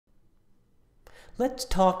Let's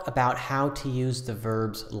talk about how to use the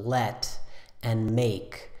verbs let and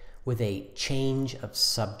make with a change of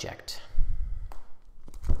subject.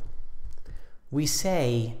 We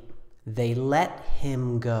say, they let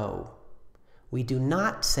him go. We do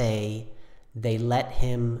not say, they let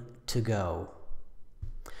him to go.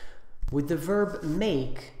 With the verb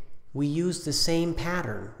make, we use the same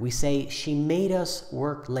pattern. We say, she made us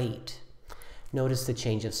work late. Notice the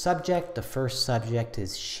change of subject. The first subject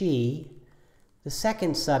is she. The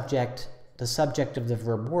second subject, the subject of the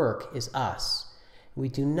verb work, is us. We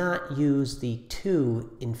do not use the to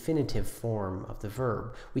infinitive form of the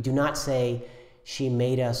verb. We do not say, she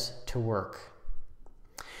made us to work.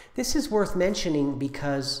 This is worth mentioning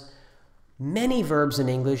because many verbs in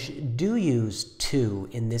English do use to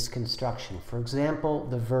in this construction. For example,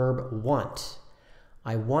 the verb want.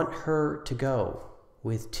 I want her to go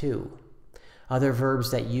with to. Other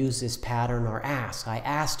verbs that use this pattern are ask. I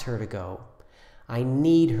asked her to go. I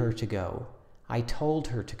need her to go. I told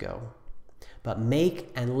her to go. But make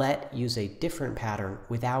and let use a different pattern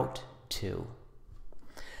without to.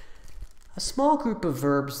 A small group of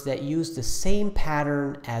verbs that use the same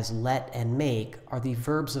pattern as let and make are the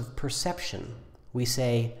verbs of perception. We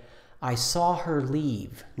say, I saw her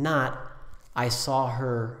leave, not I saw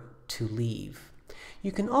her to leave.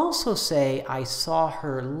 You can also say, I saw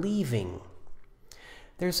her leaving.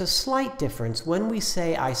 There's a slight difference. When we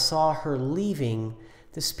say, I saw her leaving,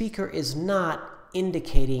 the speaker is not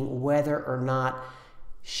indicating whether or not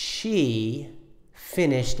she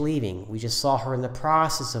finished leaving. We just saw her in the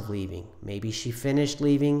process of leaving. Maybe she finished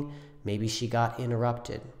leaving, maybe she got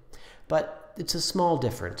interrupted. But it's a small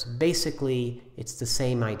difference. Basically, it's the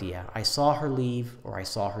same idea. I saw her leave or I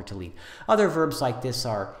saw her to leave. Other verbs like this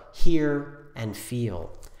are hear and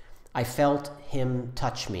feel. I felt him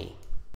touch me.